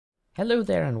Hello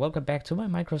there and welcome back to my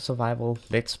Minecraft Survival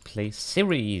Let's Play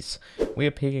series. We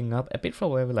are picking up a bit from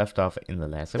where we left off in the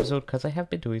last episode because I have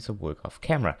been doing some work off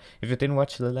camera. If you didn't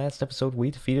watch the last episode,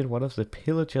 we defeated one of the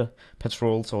pillager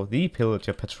patrols, or the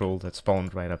pillager patrol that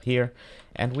spawned right up here,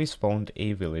 and we spawned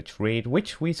a village raid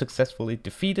which we successfully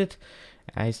defeated.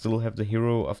 I still have the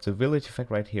hero of the village effect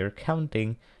right here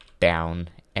counting down,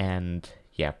 and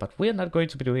yeah, but we're not going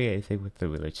to be doing anything with the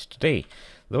village today.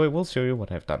 Though I will show you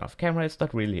what I've done off camera. It's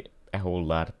not really a whole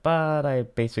lot, but I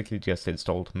basically just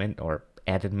installed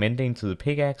added mending to the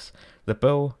pickaxe, the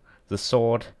bow, the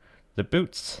sword, the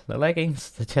boots, the leggings,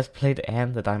 the chest plate,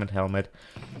 and the diamond helmet.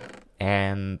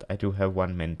 And I do have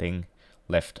one mending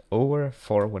left over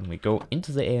for when we go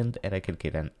into the end and I can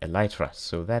get an elytra.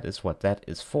 So that is what that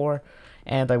is for.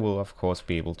 And I will of course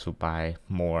be able to buy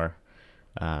more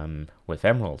with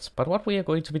emeralds. But what we are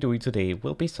going to be doing today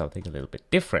will be something a little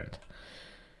bit different.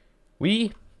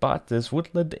 We bought this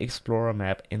Woodland Explorer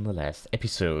map in the last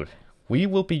episode. We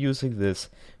will be using this,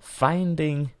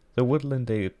 finding the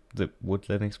Woodland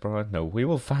Explorer. No, we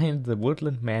will find the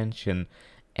Woodland Mansion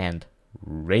and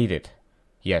raid it.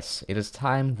 Yes, it is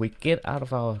time we get out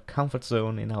of our comfort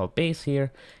zone in our base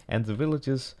here, and the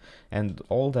villages and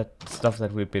all that stuff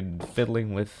that we've been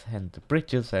fiddling with, and the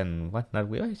bridges and whatnot.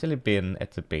 We've actually been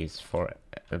at the base for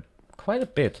quite a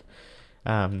bit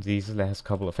these last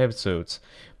couple of episodes.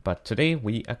 But today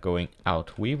we are going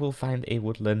out. We will find a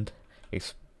Woodland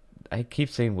I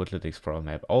keep saying Woodland Explorer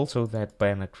map. Also, that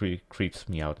banner creeps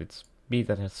me out. It's me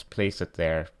that has placed it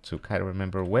there to kind of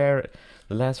remember where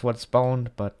the last one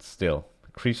spawned, but still,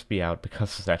 it creeps me out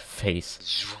because of that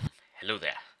face. Hello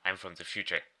there, I'm from the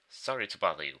future. Sorry to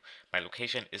bother you. My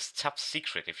location is top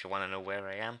secret. If you want to know where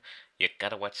I am, you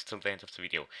gotta watch till the end of the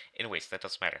video. Anyways, that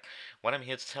doesn't matter. What I'm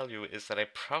here to tell you is that I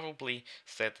probably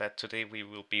said that today we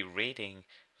will be raiding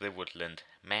the Woodland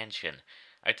Mansion.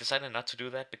 I decided not to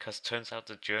do that because turns out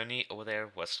the journey over there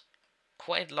was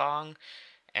quite long,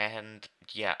 and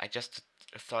yeah, I just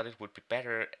thought it would be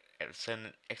better as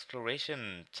an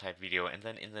exploration type video, and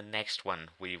then in the next one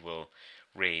we will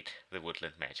raid the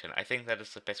Woodland Mansion. I think that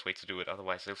is the best way to do it,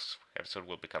 otherwise this episode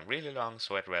will become really long,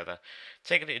 so I'd rather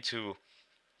take it into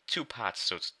two parts,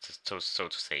 so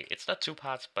to say. It's not two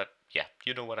parts, but yeah,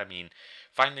 you know what I mean.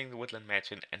 Finding the Woodland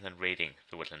Mansion and then raiding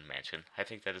the Woodland Mansion. I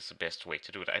think that is the best way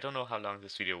to do it. I don't know how long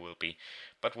this video will be,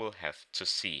 but we'll have to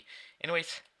see.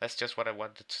 Anyways, that's just what I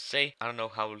wanted to say. I don't know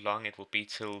how long it will be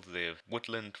till the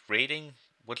Woodland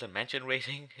Mansion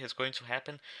raiding is going to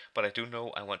happen, but I do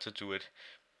know I want to do it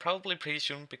probably pretty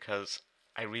soon because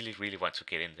I really want to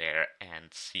get in there and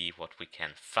see what we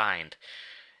can find.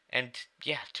 And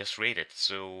yeah, just raid it.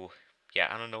 So yeah,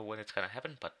 I don't know when it's gonna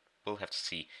happen, but we'll have to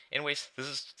see. Anyways, this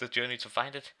is the journey to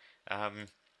find it.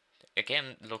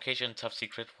 Again, location top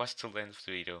secret, was till the end of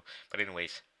the video. But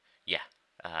anyways, yeah,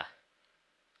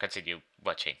 continue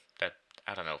watching. That,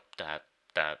 I don't know,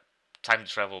 the time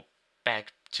travel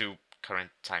back to current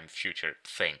time future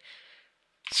thing.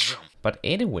 But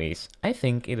anyways, I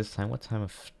think it is time. What time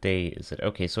of day is it?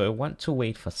 Okay, so I want to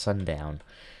wait for sundown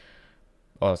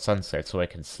or sunset so I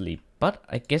can sleep, but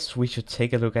I guess we should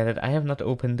take a look at it. I have not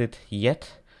opened it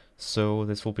yet, so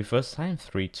this will be first time.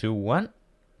 3, 2, 1.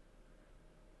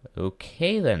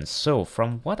 Okay then, so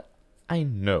from what I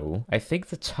know, I think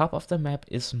the top of the map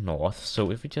is north, so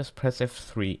if we just press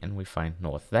F3 and we find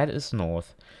north, that is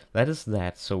north, that is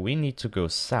that, so we need to go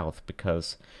south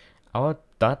because our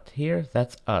dot here,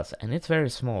 that's us, and it's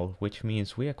very small, which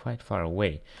means we are quite far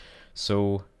away.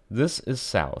 So this is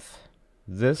south,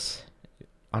 this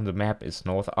on the map is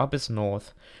north, up is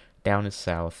north, down is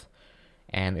south,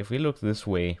 and if we look this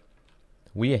way,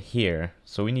 we are here,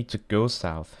 so we need to go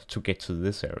south to get to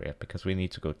this area, because we need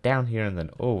to go down here and then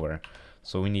over,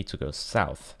 so we need to go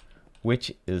south,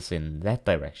 which is in that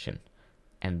direction,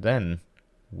 and then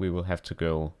we will have to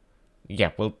go,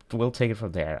 yeah, we'll take it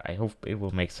from there. I hope it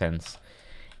will make sense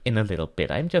in a little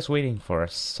bit. I'm just waiting for a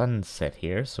sunset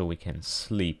here so we can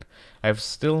sleep. I've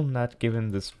still not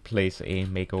given this place a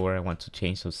makeover. I want to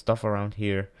change some stuff around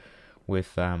here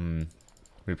with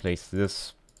replace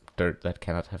this dirt that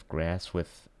cannot have grass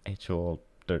with actual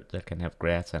dirt that can have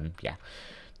grass, and yeah,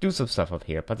 do some stuff up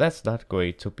here, but that's not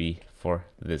going to be for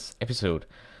this episode.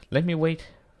 Let me wait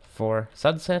for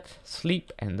sunset,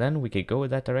 sleep, and then we can go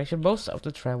in that direction. Most of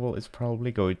the travel is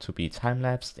probably going to be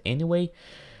time-lapsed anyway,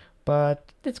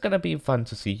 but it's gonna be fun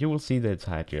to see. You will see the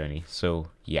entire journey, so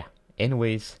yeah.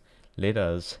 Anyways, let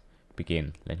us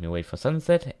begin. Let me wait for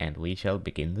sunset and we shall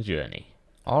begin the journey.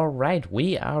 Alright,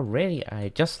 we are ready. I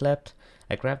just slept.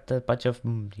 I grabbed a bunch of,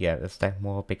 a stack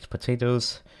more baked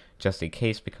potatoes, just in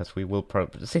case, because we will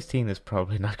probably 16 is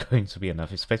probably not going to be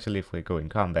enough, especially if we're going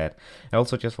combat. I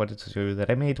also just wanted to show you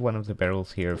that I made one of the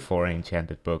barrels here for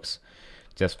enchanted books,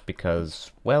 just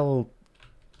because, well,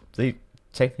 they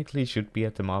technically should be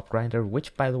at the mob grinder,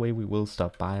 which by the way we will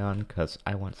stop by on because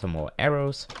I want some more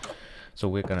arrows. So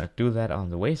we're gonna do that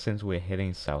on the way since we're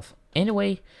heading south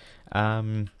anyway.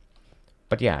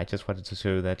 But yeah, I just wanted to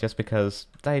show you that just because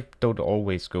I don't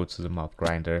always go to the mob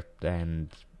grinder, and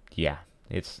yeah,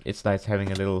 it's nice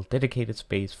having a little dedicated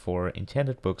space for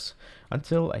enchanted books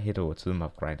until I head over to the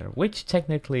mob grinder, which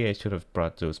technically I should have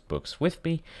brought those books with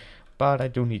me. But I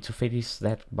do need to finish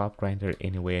that mob grinder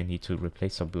anyway. I need to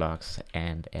replace some blocks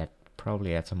and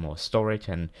probably add some more storage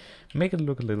and make it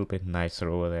look a little bit nicer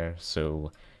over there.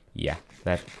 So yeah,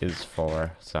 that is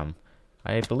for some,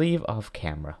 I believe,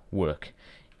 off-camera work.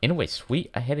 Anyways, we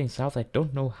are heading south. I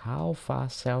don't know how far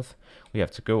south we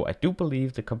have to go. I do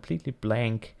believe the completely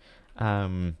blank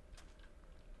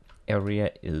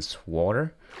area is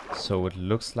water. So it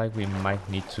looks like we might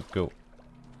need to go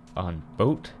on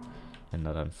boat and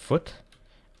not on foot.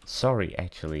 Sorry,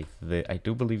 actually, I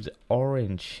do believe the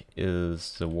orange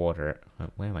is the water.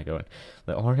 Where am I going?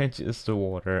 The orange is the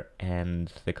water,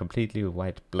 and the completely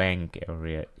white blank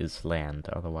area is land.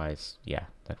 Otherwise, yeah,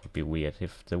 that would be weird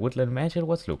if the woodland mansion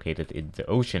was located in the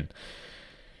ocean.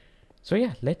 So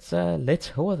yeah, let's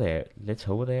over there. Let's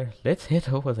head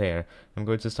over there. I'm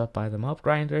going to stop by the mob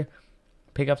grinder,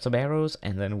 pick up some arrows,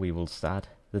 and then we will start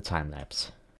the time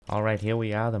lapse. All right, here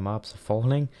we are. The mobs are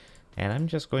falling. And I'm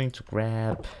just going to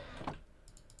grab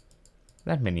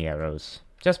that many arrows,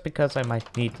 just because I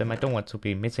might need them. I don't want to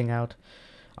be missing out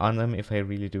on them if I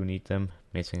really do need them.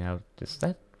 Missing out, is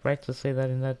that right to say that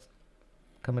in that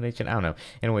combination? I don't know.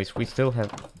 Anyways, we still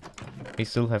have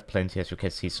plenty, as you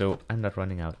can see, so I'm not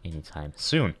running out anytime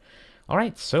soon.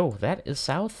 Alright, so that is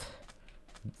south.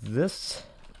 This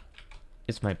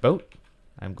is my boat.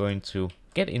 I'm going to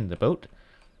get in the boat.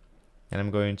 And I'm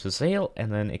going to sail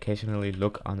and then occasionally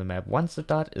look on the map. Once the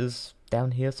dot is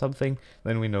down here something,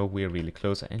 then we know we're really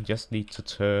close and just need to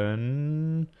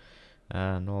turn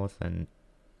north and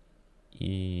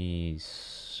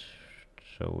east.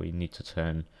 So we need to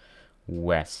turn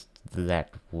west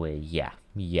that way. Yeah,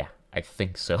 I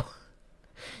think so.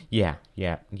 yeah.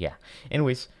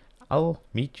 Anyways, I'll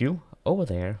meet you over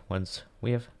there once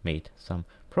we have made some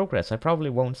progress. I probably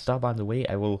won't stop on the way.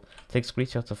 I will take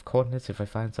screenshots of coordinates if I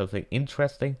find something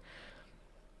interesting.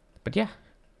 But yeah,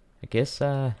 I guess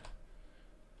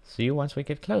see you once we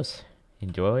get close.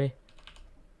 Enjoy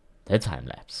the time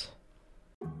lapse.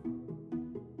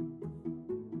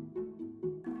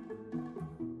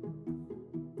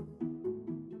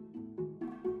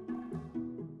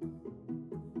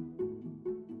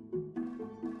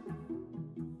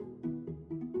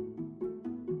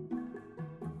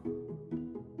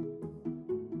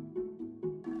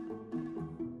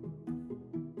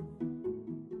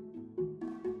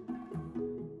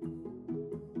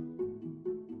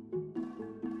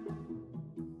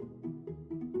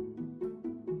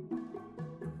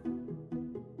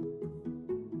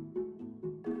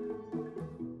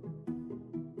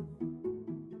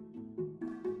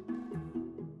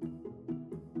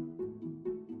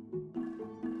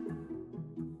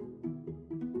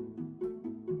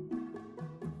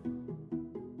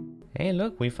 Hey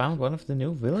look, we found one of the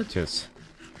new villages.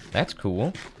 That's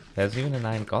cool. There's even an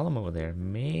iron golem over there.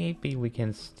 Maybe we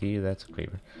can steal... That's a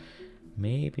creeper.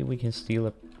 Maybe we can steal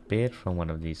a bit from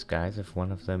one of these guys if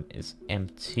one of them is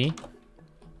empty.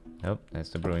 Oh,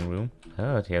 that's the brewing room.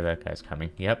 Oh, yeah, that guy's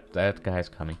coming. Yep, that guy's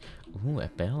coming. Ooh, a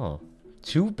bell.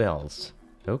 2 bells.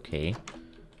 Okay.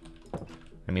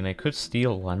 I mean, I could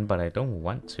steal one, but I don't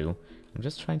want to. I'm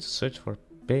just trying to search for a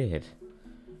bit.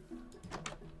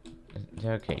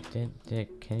 Okay, can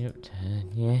you...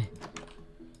 yeah.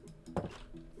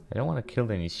 I don't want to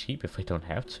kill any sheep if I don't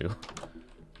have to.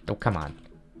 Oh, come on.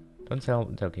 Don't tell...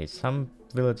 Okay, some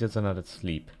villagers are not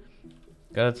asleep.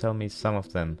 Gotta tell me some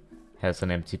of them has an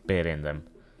empty bed in them.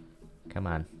 Come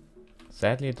on.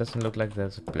 Sadly, it doesn't look like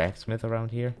there's a blacksmith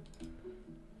around here.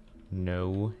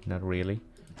 No, not really.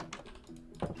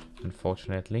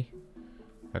 Unfortunately.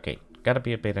 Okay, gotta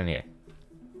be a bed in here.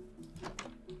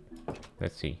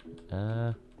 Let's see.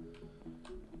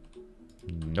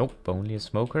 Nope, only a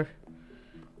smoker.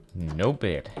 No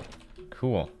bed.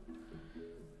 Cool.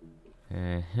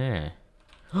 That's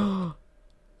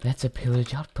a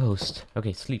pillage outpost.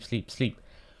 Okay, sleep.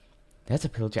 That's a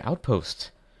pillage outpost.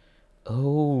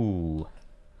 Oh.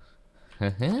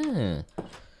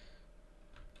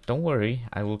 Don't worry,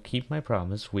 I will keep my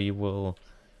promise. We will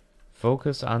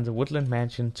focus on the woodland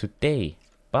mansion today,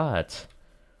 but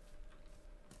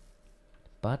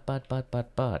But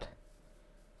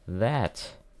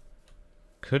that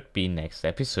could be next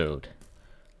episode.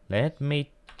 Let me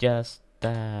just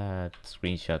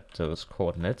screenshot those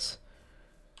coordinates.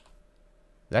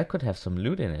 That could have some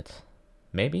loot in it.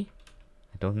 Maybe?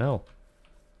 I don't know.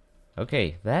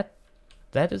 Okay, that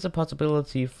is a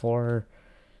possibility for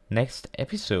next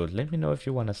episode. Let me know if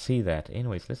you want to see that.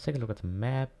 Anyways, let's take a look at the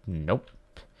map. Nope.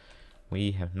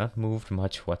 We have not moved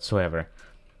much whatsoever.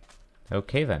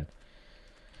 Okay then.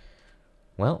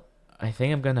 Well, I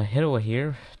think I'm gonna head over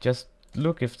here. Just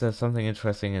look if there's something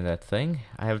interesting in that thing.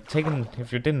 I have taken,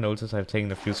 if you didn't notice, I've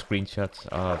taken a few screenshots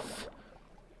of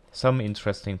some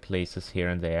interesting places here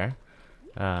and there.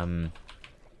 Oh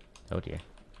dear.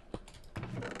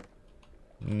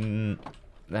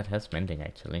 That has mending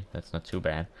actually. That's not too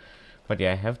bad. But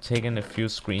yeah, I have taken a few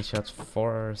screenshots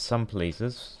for some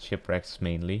places, shipwrecks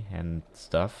mainly and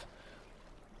stuff.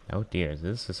 Oh dear,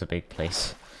 this is a big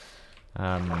place.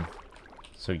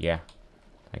 So yeah,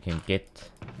 I can get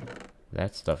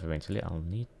that stuff eventually. I'll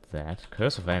need that.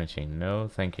 Curse of Vanishing, no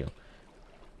thank you.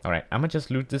 Alright, I'm gonna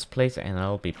just loot this place and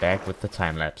I'll be back with the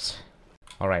time lapse.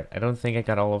 Alright, I don't think I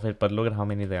got all of it, but look at how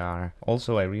many there are.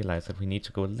 Also, I realized that we need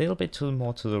to go a little bit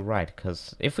more to the right,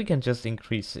 because if we can just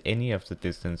increase any of the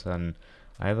distance on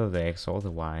either the X or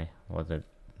the Y, or the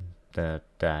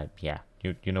yeah,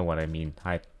 you know what I mean,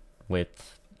 height,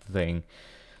 width thing,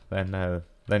 then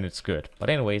it's good.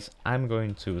 But anyways, I'm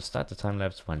going to start the time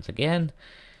lapse once again,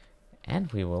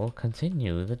 and we will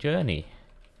continue the journey.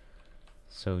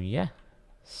 So yeah.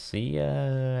 See ya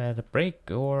at a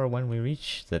break or when we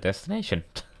reach the destination.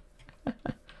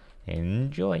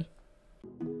 Enjoy.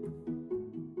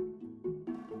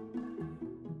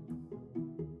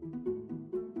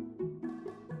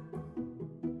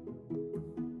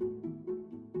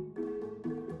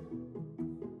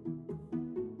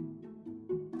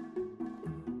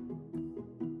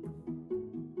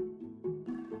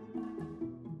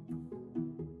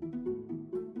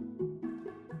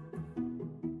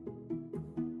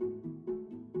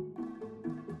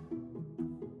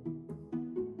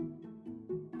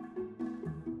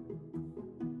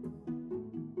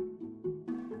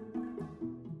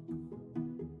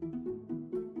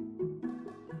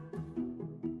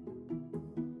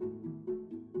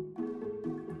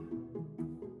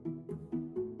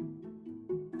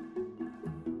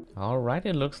 Alright,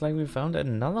 it looks like we found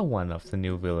another one of the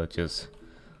new villages.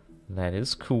 That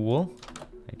is cool.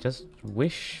 I just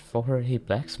wish for a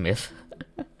blacksmith.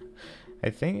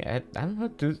 I think, I don't know,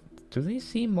 do they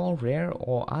seem more rare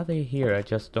or are they here? I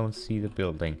just don't see the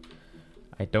building.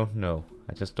 I don't know.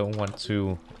 I just don't want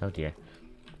to, oh dear.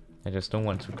 I just don't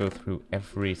want to go through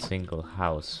every single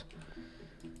house.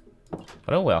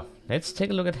 But oh well, let's take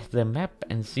a look at the map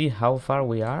and see how far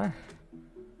we are.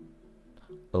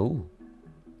 Oh.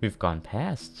 We've gone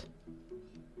past.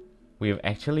 We have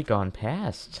actually gone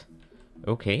past.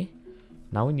 Okay.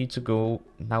 Now we need to go...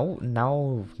 Now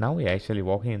we're actually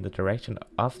walking in the direction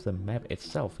of the map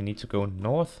itself. We need to go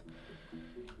north,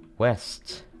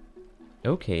 west.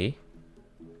 Okay.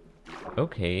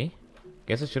 Okay.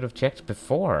 Guess I should have checked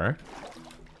before.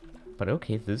 But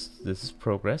okay, this is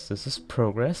progress. This is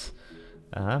progress.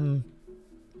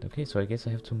 Okay, so I guess I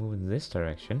have to move in this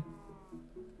direction.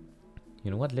 You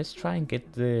know what? Let's try and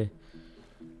get the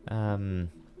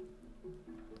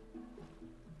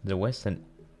west and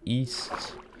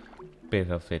east bit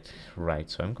of it right.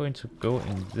 So I'm going to go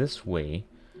in this way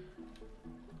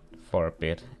for a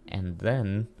bit, and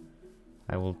then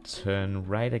I will turn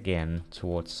right again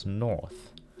towards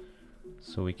north,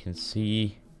 so we can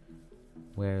see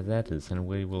where that is, and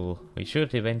we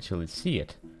should eventually see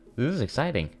it. This is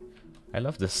exciting. I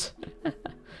love this.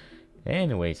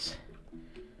 Anyways.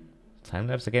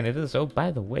 Time-lapse again it is. Oh,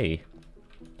 by the way,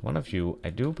 one of you, I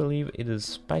do believe it is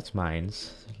Spice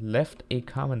Mines, left a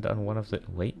comment on one of the...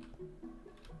 Wait.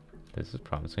 This is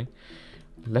promising.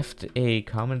 Left a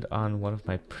comment on one of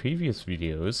my previous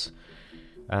videos,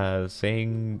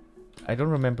 saying... I don't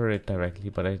remember it directly,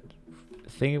 but I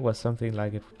think it was something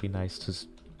like it would be nice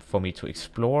for me to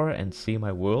explore and see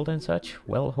my world and such.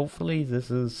 Well, hopefully this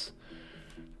is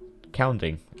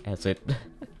counting as it...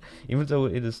 Even though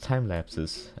it is time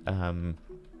lapses, then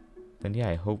yeah,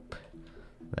 I hope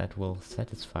that will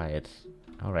satisfy it.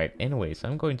 Alright, anyways,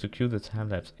 I'm going to cue the time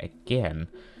lapse again.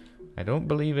 I don't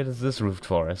believe it is this roofed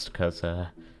forest, because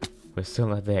we're still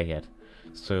not there yet.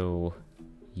 So,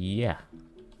 yeah,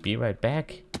 be right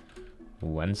back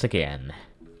once again.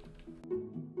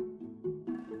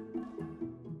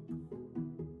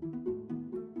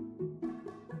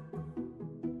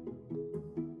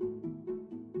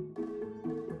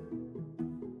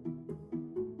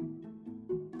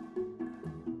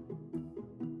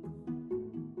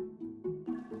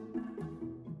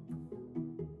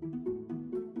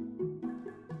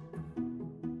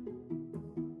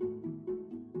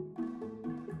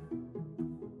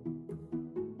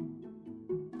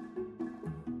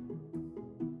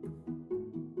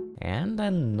 And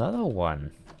another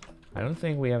one. I don't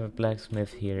think we have a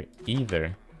blacksmith here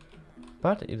either.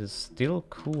 But it is still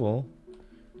cool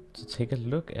to take a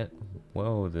look at...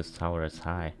 Whoa, this tower is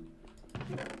high.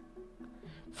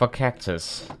 For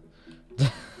cactus.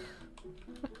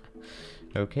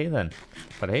 Okay then.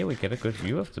 But hey, we get a good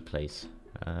view of the place.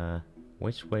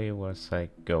 Which way was I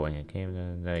going? I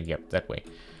came... yep, that way.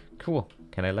 Cool.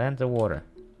 Can I land the water?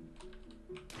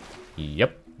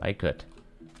 Yep, I could.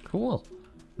 Cool.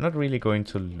 I'm not really going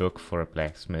to look for a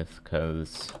blacksmith,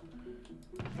 because...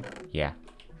 yeah.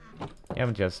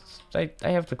 I'm just... I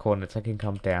have the coordinates. I can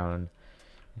come down.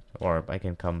 Or I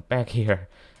can come back here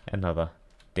another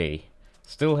day.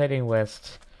 Still heading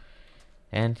west.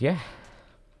 And yeah,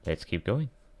 let's keep going.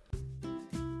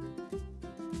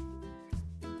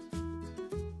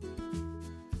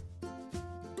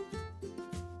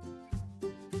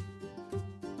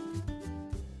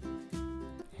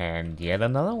 And yet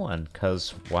another one,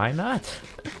 cause why not?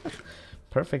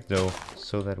 Perfect though,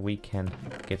 so that we can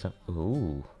get a...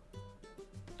 Ooh.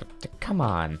 Come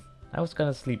on, I was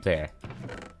gonna sleep there.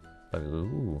 But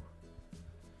ooh.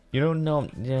 You don't know,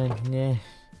 yeah.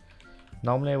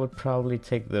 Normally I would probably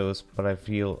take those, but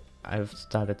I've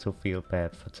started to feel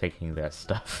bad for taking their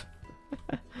stuff.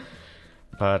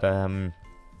 But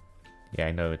yeah,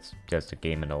 I know it's just a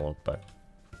game and all, but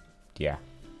yeah.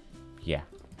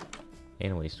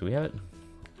 Anyways, do we have it?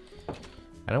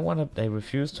 I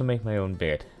refuse to make my own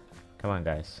bed. Come on,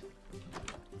 guys.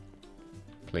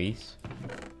 Please.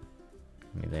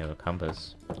 I mean, they have a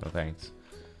compass. No thanks.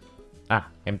 Ah,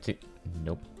 empty.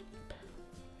 Nope.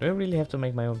 Do I really have to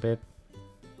make my own bed?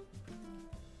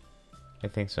 I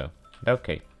think so.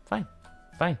 Okay, fine.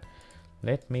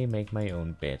 Let me make my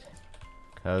own bed.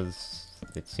 Cause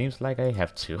it seems like I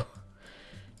have to.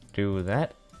 Do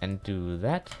that and do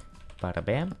that. Bada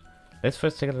bam. Let's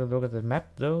first take a look at the map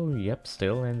though. Yep,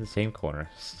 still in the same corner.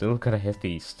 Still gotta head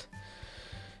east.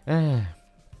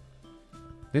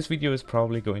 This video is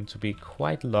probably going to be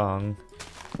quite long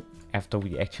after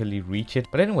we actually reach it.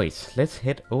 But anyways, let's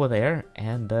head over there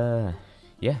and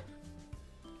yeah.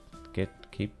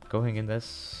 Keep going in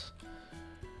this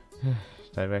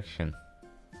direction.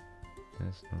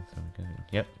 There's nothing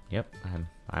good. Yep,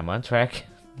 I'm on track.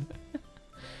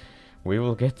 We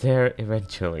will get there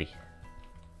eventually.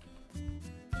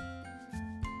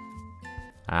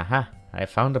 Aha, I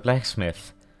found a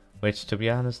blacksmith, which to be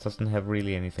honest doesn't have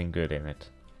really anything good in it.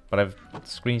 But I've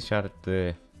screenshotted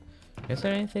the... Is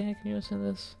there anything I can use in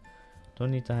this?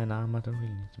 Don't need iron armor, don't really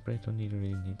need the bread, don't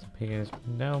really need the pickers.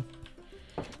 No.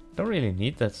 Don't really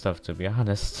need that stuff to be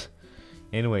honest.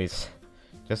 Anyways,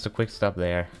 just a quick stop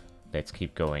there. Let's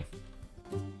keep going.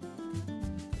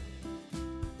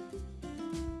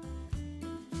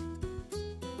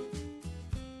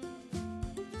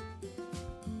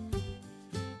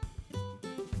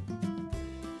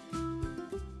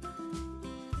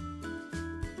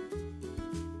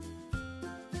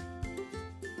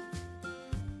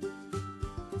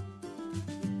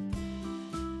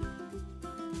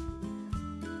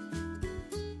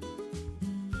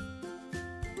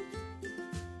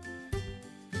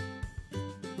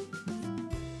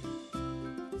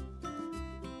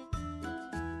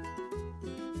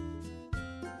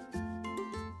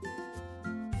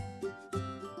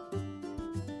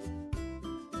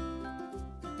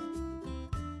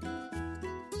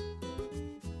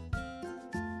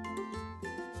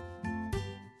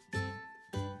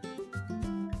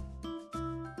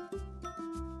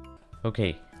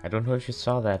 Okay, I don't know if you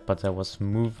saw that, but there was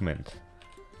movement.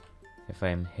 If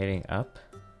I'm heading up.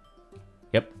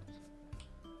 Yep.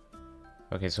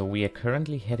 Okay, so we are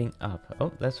currently heading up.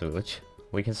 Oh, that's a village.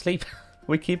 We can sleep.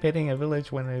 We keep hitting a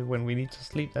village when we need to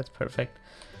sleep. That's perfect.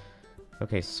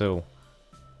 Okay, so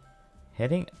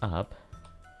heading up.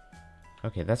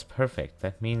 Okay, that's perfect.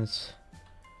 That means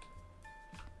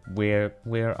we're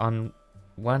on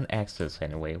one axis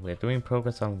anyway. We're doing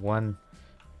progress on one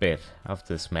bit of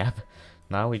this map.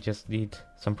 Now we just need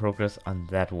some progress on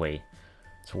that way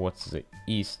towards the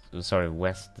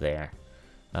west there.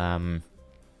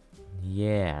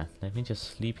 Yeah, let me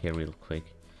just sleep here real quick.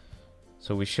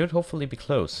 So we should hopefully be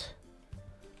close.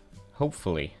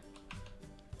 Hopefully.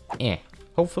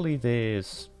 Hopefully the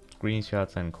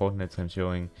screenshots and coordinates I'm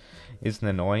showing isn't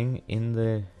annoying in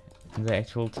the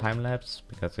actual time lapse,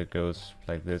 because it goes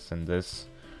like this and this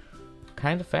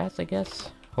kind of fast, I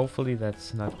guess. Hopefully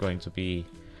that's not going to be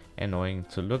annoying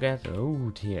to look at.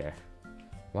 Oh dear.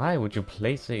 Why would you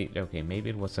place a... Okay, maybe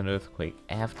it was an earthquake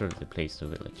after they placed the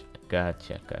village.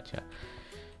 Gotcha.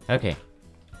 Okay.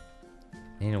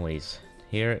 Anyways,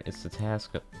 here is the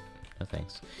task of... No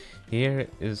thanks. Here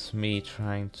is me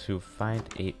trying to find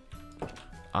a...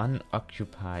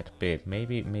 unoccupied bit.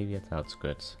 Maybe it's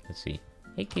outskirts. Let's see.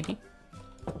 Hey, kitty.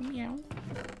 Meow.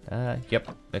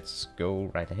 Yep. Let's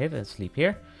go right ahead and sleep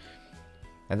here.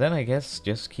 And then I guess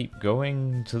just keep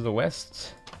going to the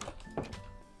west.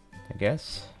 I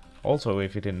guess. Also,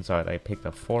 if you didn't saw it, I picked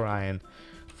up 4 iron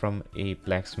from a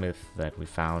blacksmith that we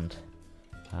found.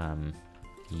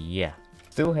 Yeah.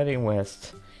 Still heading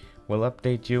west. We'll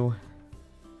update you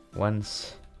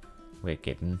once we're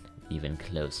getting even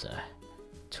closer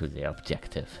to the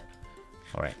objective.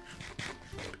 Alright.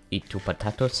 Eat 2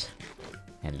 potatoes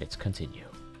and let's continue.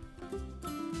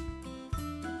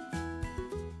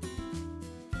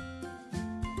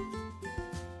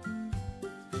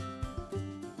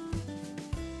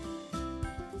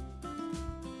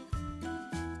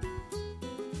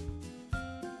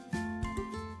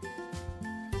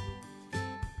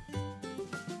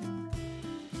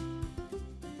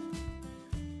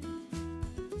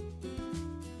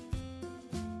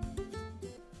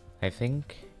 I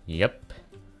think, yep,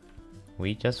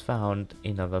 we just found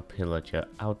another pillager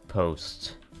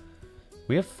outpost.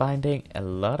 We're finding a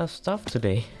lot of stuff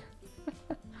today.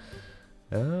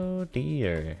 Oh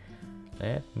dear.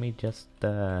 Let me just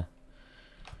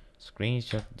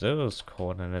screenshot those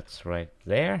coordinates right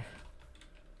there.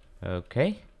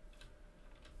 Okay.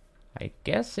 I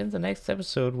guess in the next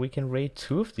episode we can raid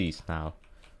 2 of these now.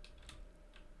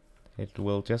 It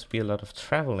will just be a lot of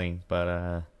traveling,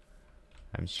 but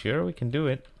I'm sure we can do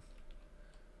it.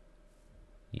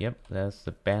 Yep, there's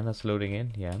the banners loading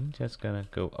in. Yeah, I'm just gonna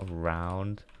go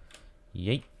around.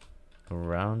 Yeet.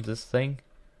 Around this thing.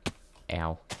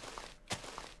 Ow.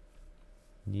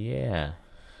 Yeah.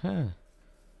 Huh.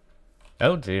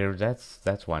 Oh dear,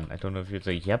 that's one. I don't know if you'd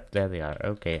say, yep, there they are.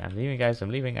 Okay, I'm leaving, guys. I'm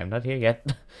leaving. I'm not here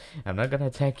yet. I'm not gonna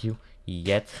attack you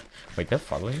yet. Wait, they're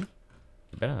following me?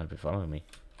 You better not be following me.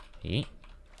 Yeet.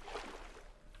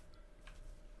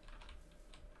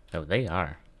 Oh, they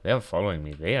are. They're following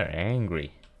me. They are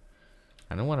angry.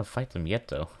 I don't want to fight them yet,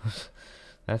 though.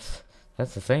 That's the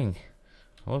thing.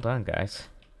 Hold on, guys.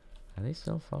 Are they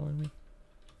still following me?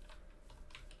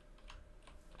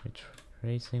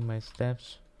 Retracing my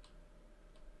steps.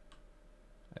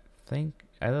 I think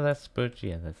either that's birch.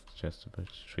 Yeah, that's just a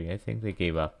birch tree. I think they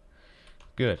gave up.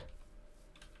 Good.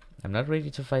 I'm not ready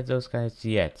to fight those guys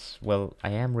yet. Well, I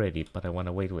am ready, but I want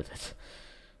to wait with it.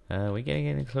 We're getting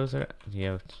any closer?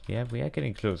 Yeah, we are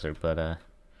getting closer, but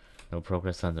no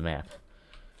progress on the map.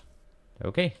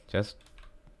 Okay, just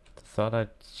thought I'd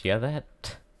share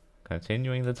that.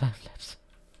 Continuing the time lapse.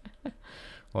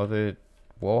 Or the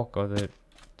walk, or the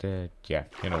yeah,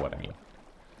 you know what I mean.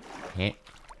 Okay,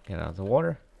 get out of the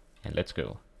water, and let's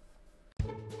go.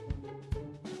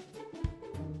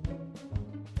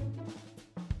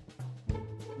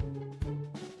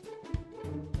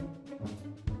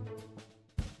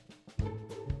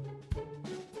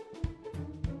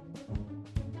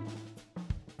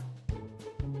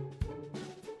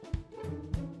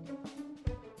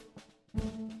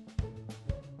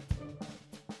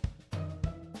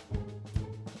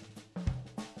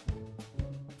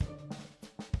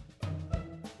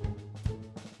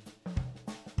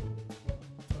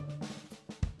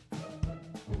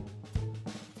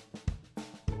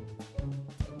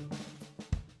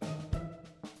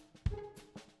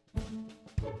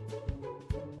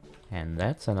 And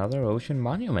that's another ocean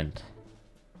monument.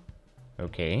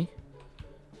 Okay.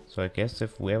 So I guess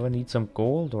if we ever need some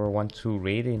gold or want to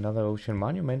raid another ocean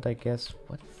monument, I guess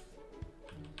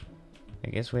I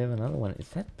guess we have another one. Is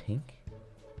that pink?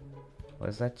 Or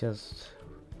is that just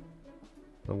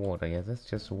the water? Yeah, that's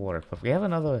just the water. But we have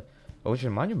another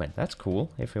ocean monument. That's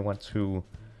cool. If we want to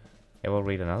ever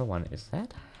raid another one. Is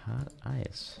that hard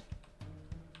ice?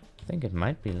 I think it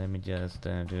might be. Let me just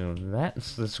do that.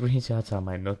 The screenshots are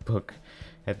my notebook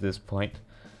at this point.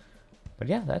 But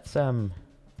yeah, that's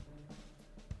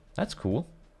cool.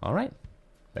 All right,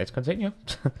 let's continue.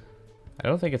 I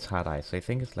don't think it's hard ice. I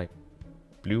think it's like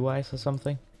blue ice or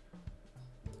something.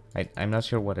 I'm not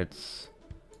sure what it's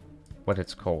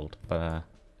called, but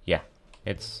yeah,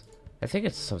 I think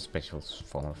it's some special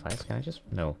form of ice. Can I just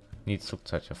no? Needs silk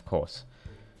touch, of course.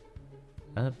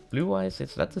 Blue ice.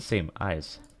 It's not the same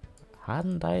ice.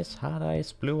 Hardened ice, hard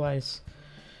ice, blue ice.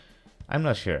 I'm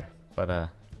not sure, but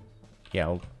yeah,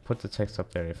 I'll put the text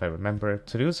up there if I remember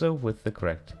to do so with the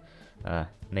correct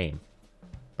name.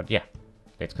 But yeah,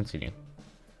 let's continue.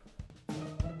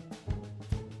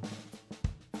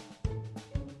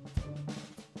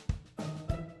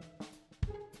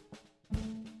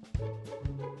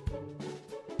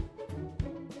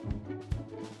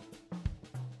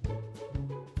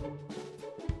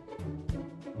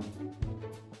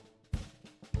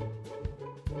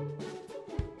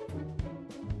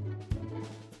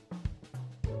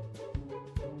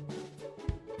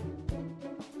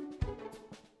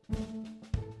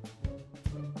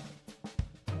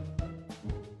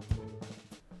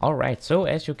 Alright, so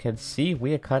as you can see,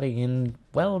 we are cutting in,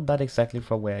 well, not exactly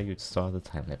from where you saw the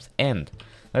time-lapse end.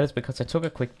 That is because I took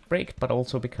a quick break, but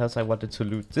also because I wanted to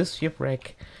loot this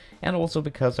shipwreck, and also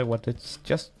because I wanted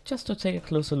just to take a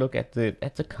closer look at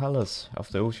the colors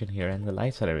of the ocean here and the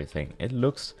lights and everything. It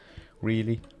looks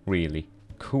really, really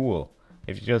cool.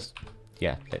 If you just,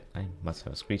 yeah, I must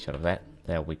have a screenshot of that.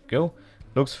 There we go.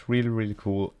 Looks really, really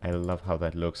cool. I love how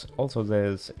that looks. Also,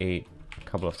 there's a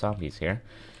couple of zombies here.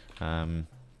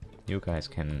 You guys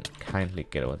can kindly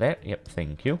get over there. Yep,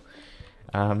 thank you.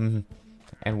 And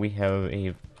we have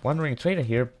a wandering trader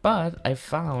here, but I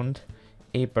found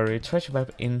a buried treasure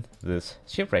map in this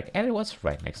shipwreck, and it was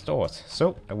right next door.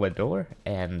 So I went over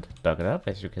and dug it up,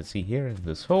 as you can see here in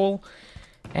this hole.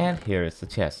 And here is the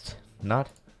chest. Not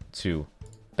too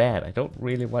bad. I don't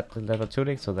really want the leather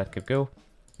tunic, so that could go.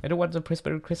 I don't want the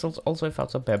prismatic crystals. Also, I found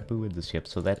some bamboo in the ship,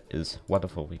 so that is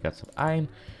wonderful. We got some iron,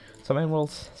 some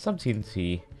emeralds, some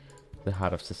TNT, the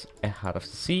heart of the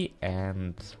sea,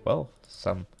 and, well,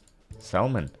 some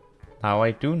salmon. Now, I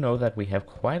do know that we have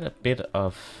quite a bit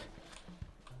of...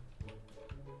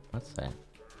 What's that?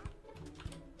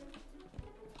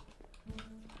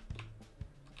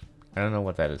 I don't know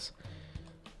what that is.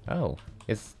 Oh,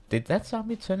 did that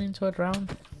zombie turn into a drown?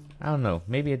 I don't know,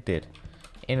 maybe it did.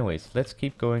 Anyways, let's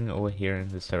keep going over here in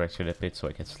this direction a bit so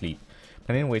I can sleep.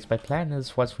 But anyways, my plan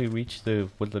is once we reach the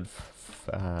woodland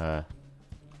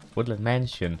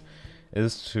mansion,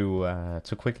 is to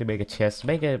quickly make a chest,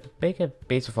 make a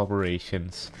base of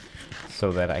operations,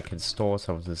 so that I can store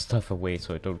some of the stuff away,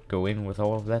 so I don't go in with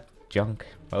all of that junk.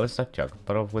 Well, it's not junk,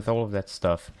 but with all of that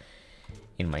stuff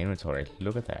in my inventory.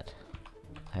 Look at that.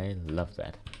 I love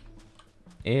that.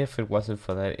 If it wasn't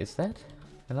for that, is that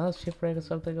another shipwreck or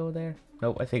something over there?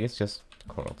 No, I think it's just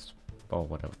corals or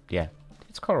whatever. Yeah,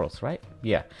 it's corals, right?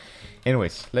 Yeah.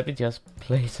 Anyways, let me just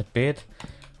place a bit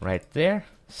right there.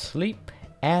 Sleep,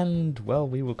 and well,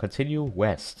 we will continue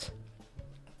west.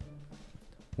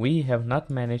 We have not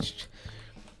managed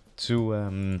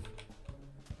to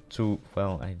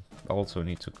well, I also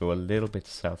need to go a little bit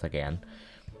south again.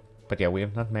 But yeah, we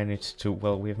have not managed to,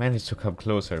 well, we have managed to come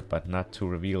closer, but not to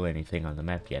reveal anything on the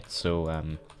map yet. So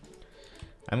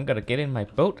I'm gonna get in my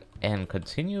boat and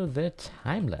continue the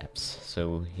time lapse.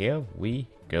 So here we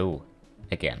go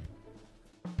again.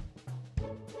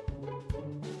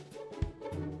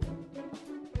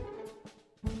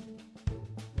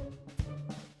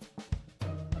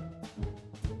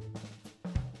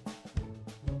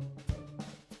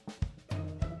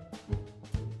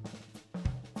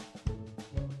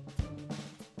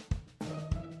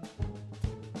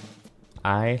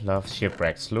 I love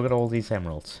shipwrecks. Look at all these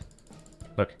emeralds.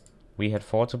 Look, we had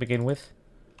 4 to begin with.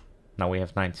 Now we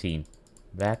have 19.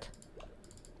 That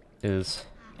is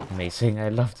amazing. I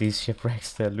love these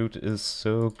shipwrecks. Their loot is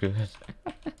so good.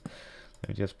 Let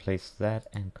me just place that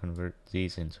and convert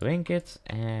these into ingots.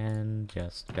 And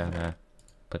just gonna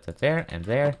put that there and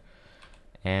there.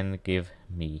 And give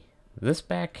me this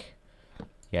back.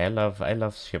 Yeah, I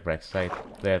love shipwrecks.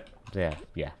 They're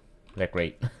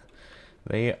great.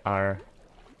 They are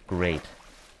great.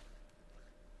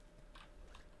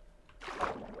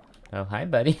 Oh, hi,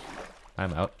 buddy.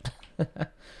 I'm out.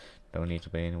 Don't need to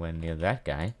be anywhere near that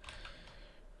guy.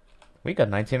 We got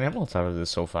 19 emeralds out of this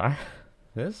so far.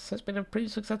 This has been a pretty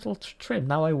successful trip.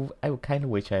 Now I kind of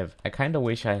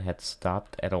wish I had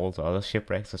stopped at all the other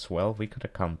shipwrecks as well. We could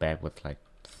have come back with like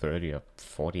 30 or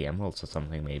 40 emeralds or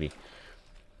something maybe.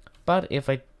 But if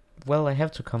I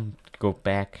have to go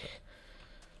back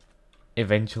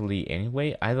eventually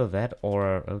anyway. Either that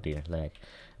or, oh dear, lag.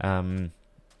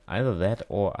 Either that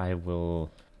or I will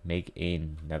make a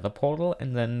nether portal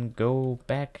and then go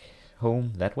back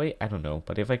home that way. I don't know,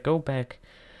 but if I go back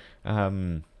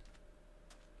well,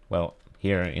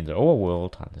 here in the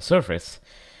overworld on the surface,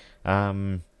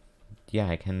 yeah,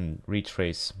 I can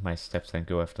retrace my steps and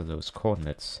go after those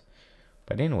coordinates.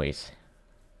 But anyways,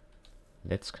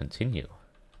 let's continue.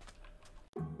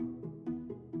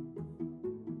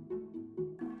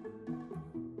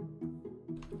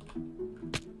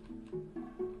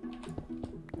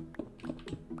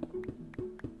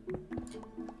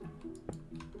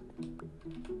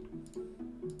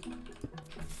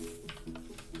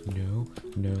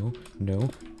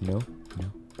 No.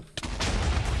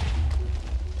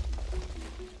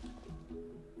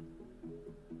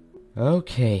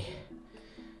 Okay.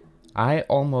 I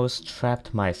almost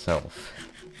trapped myself.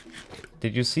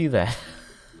 Did you see that?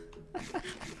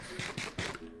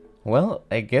 Well,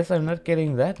 I guess I'm not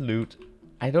getting that loot.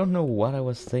 I don't know what I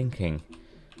was thinking.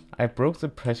 I broke the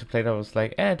pressure plate. I was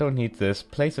like, I don't need this.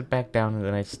 Place it back down, and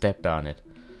then I stepped on it.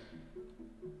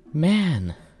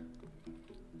 Man.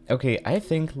 Okay, I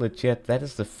think legit that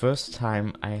is the first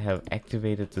time I have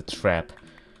activated the trap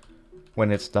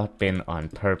when it's not been on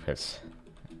purpose.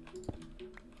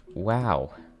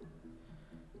 Wow.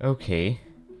 Okay.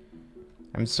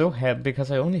 I'm so happy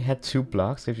because I only had 2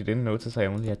 blocks. If you didn't notice, I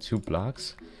only had 2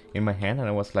 blocks in my hand, and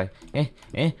I was like,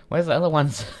 where's the other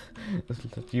ones?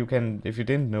 You can, if you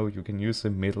didn't know, you can use the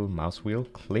middle mouse wheel,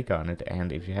 click on it,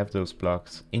 and if you have those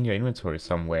blocks in your inventory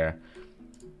somewhere,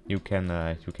 you can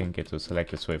get to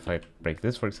select it. So if I break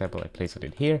this, for example, I place it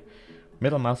in here,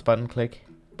 middle mouse button click,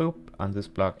 boop, on this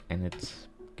block, and it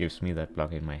gives me that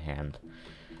block in my hand.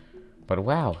 But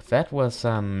wow, that was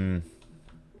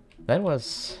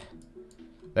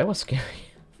scary.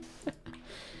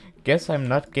 Guess I'm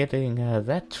not getting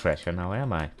that treasure now,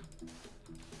 am I?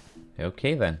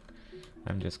 Okay then.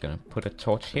 I'm just gonna put a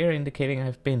torch here indicating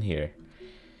I've been here.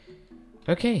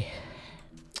 Okay.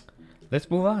 Let's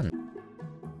move on.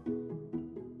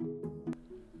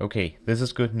 Okay, this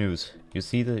is good news. You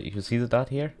see the dot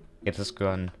here? It has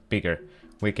gone bigger.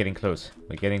 We're getting close.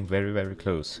 We're getting very, very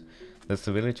close. There's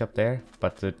the village up there,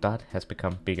 but the dot has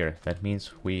become bigger. That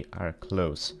means we are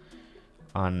close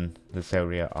on this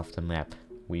area of the map.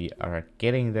 We are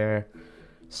getting there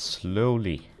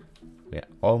slowly. We're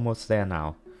almost there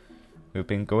now. We've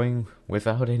been going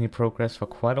without any progress for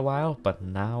quite a while, but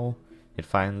now it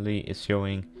finally is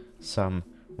showing some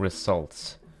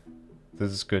results.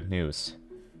 This is good news.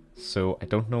 So I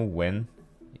don't know when,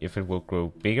 if it will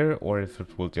grow bigger or if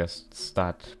it will just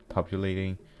start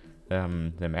populating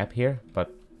the map here,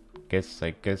 but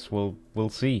I guess we'll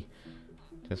see.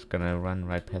 Just gonna run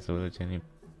right past the village. Any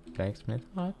blacksmith?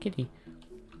 Oh, kitty.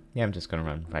 Yeah, I'm just gonna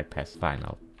run right past. Fine,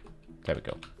 there we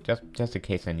go. Just in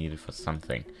case I need it for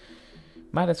something.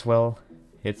 Might as well.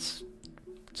 It's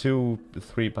 3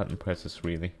 button presses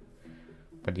really.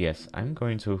 But yes, I'm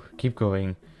going to keep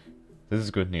going. This is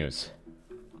good news.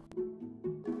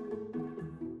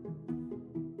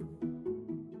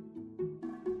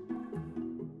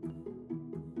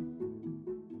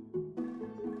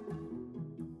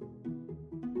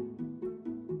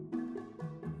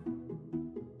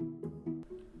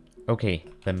 Okay,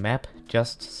 the map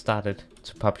just started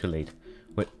to populate.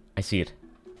 Wait, I see it.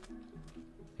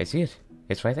 I see it.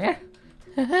 It's right there.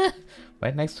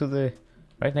 right next to the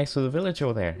village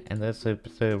over there, and there's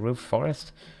the roof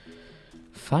forest.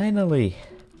 Finally.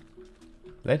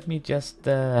 Let me just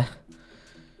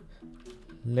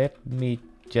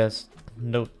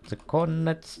note the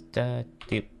coordinates.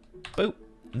 Boop.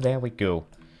 There we go.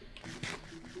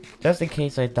 Just in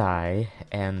case I die,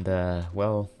 and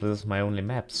well, this is my only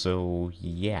map, so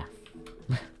yeah.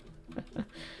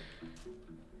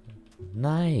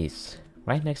 Nice.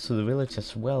 Right next to the village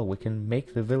as well. We can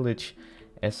make the village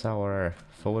as our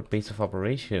forward base of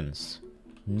operations.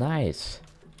 Nice.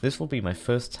 This will be my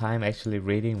first time actually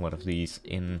raiding one of these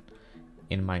in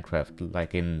Minecraft,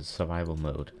 like in survival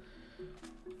mode.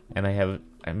 And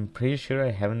I'm pretty sure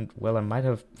I haven't, well, I might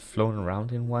have flown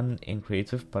around in one in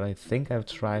creative, but I think I've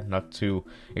tried not to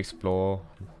explore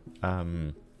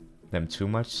them too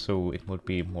much, so it would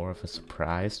be more of a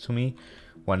surprise to me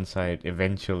once I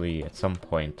eventually at some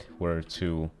point were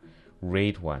to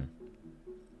raid one.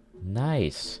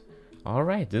 Nice.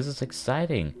 Alright, this is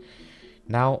exciting.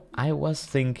 Now, I was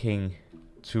thinking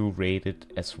to raid it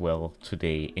as well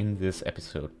today in this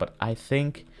episode, but I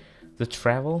think the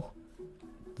traveling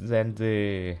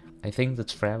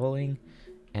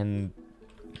and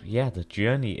yeah, the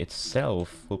journey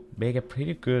itself will make a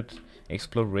pretty good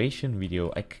exploration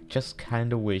video. I just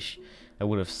kind of wish I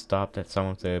would have stopped at some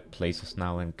of the places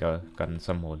now and gotten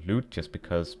some more loot, just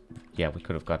because, yeah, we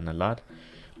could have gotten a lot.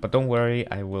 But don't worry,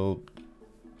 I will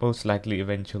most likely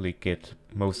eventually get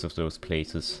most of those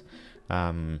places.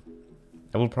 I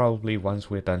will probably, once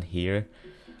we're done here,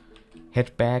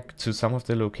 head back to some of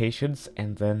the locations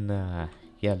and then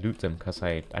yeah, loot them, because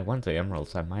I want the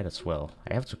emeralds. I might as well.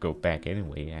 I have to go back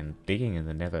anyway, and digging in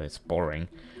the nether is boring.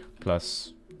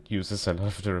 Plus, uses a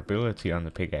lot of durability on the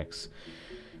pickaxe.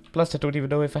 Plus, I don't even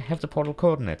know if I have the portal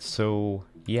coordinates, so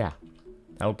yeah.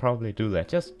 I'll probably do that,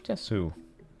 just to,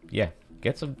 yeah,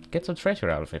 get some treasure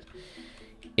out of it.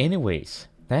 Anyways,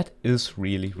 that is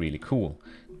really, really cool.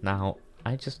 Now,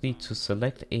 I just need to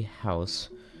select a house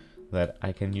that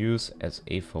I can use as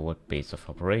a forward base of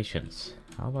operations.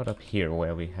 How about up here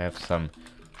where we have some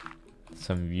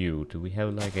view? Do we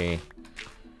have like a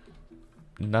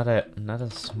not a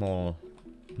small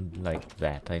like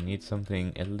that? I need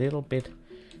something a little bit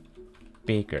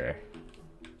bigger.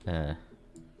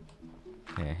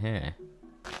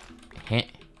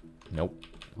 Nope.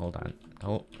 Hold on.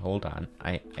 Hold on.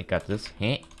 I got this.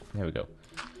 There we go.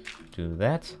 Do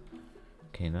that.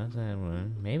 Okay, not that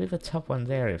one. Maybe the top one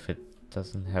there if it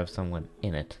doesn't have someone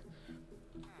in it.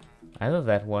 Either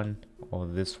that one or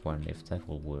this one, if that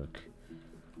will work.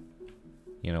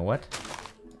 You know what?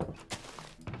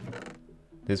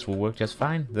 This will work just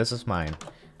fine. This is mine.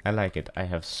 I like it. I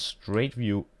have straight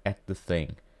view at the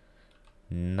thing.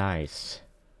 Nice.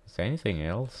 Is there anything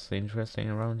else interesting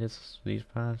around these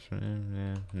parts?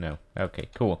 No. Okay,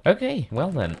 cool. Okay,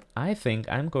 well then, I think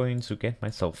I'm going to get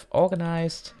myself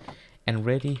organized and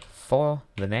ready for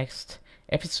the next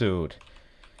episode.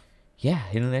 Yeah,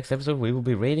 in the next episode we will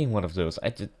be raiding one of those.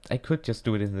 I could just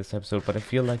do it in this episode, but I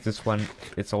feel like this one,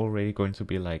 it's already going to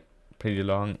be like pretty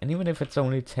long. And even if it's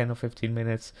only 10 or 15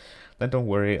 minutes, then don't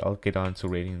worry, I'll get on to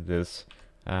raiding this.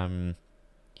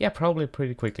 Yeah, probably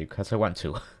pretty quickly, because I want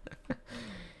to.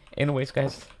 Anyways,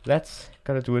 guys, that's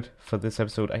gonna do it for this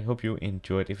episode. I hope you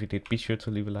enjoyed. If you did, be sure to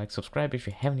leave a like, subscribe if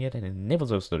you haven't yet, and enable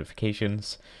those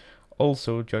notifications.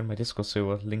 Also, join my Discord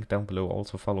server, link down below.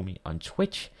 Also, follow me on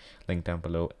Twitch, link down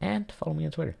below, and follow me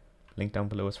on Twitter, link down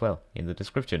below as well, in the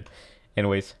description.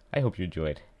 Anyways, I hope you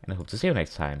enjoyed, and I hope to see you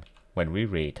next time, when we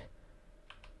raid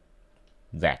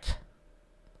that.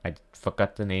 I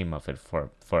forgot the name of it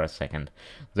for a second.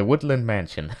 The Woodland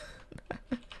Mansion.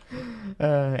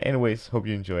 Anyways, hope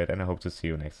you enjoyed, and I hope to see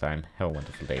you next time. Have a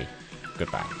wonderful day.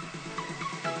 Goodbye.